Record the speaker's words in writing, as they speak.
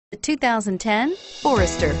The 2010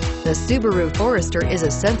 Forester. The Subaru Forester is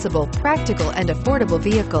a sensible, practical, and affordable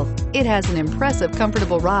vehicle. It has an impressive,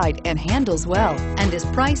 comfortable ride and handles well, and is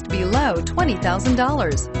priced below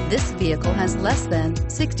 $20,000. This vehicle has less than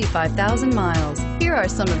 65,000 miles. Here are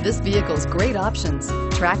some of this vehicle's great options: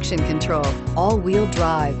 traction control, all-wheel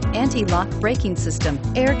drive, anti-lock braking system,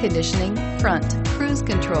 air conditioning, front, cruise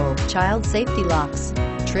control, child safety locks,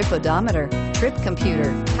 trip odometer, trip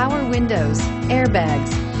computer, power windows,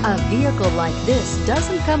 airbags. A vehicle like this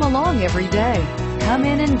doesn't come along every day. Come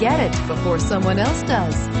in and get it before someone else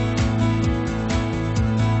does.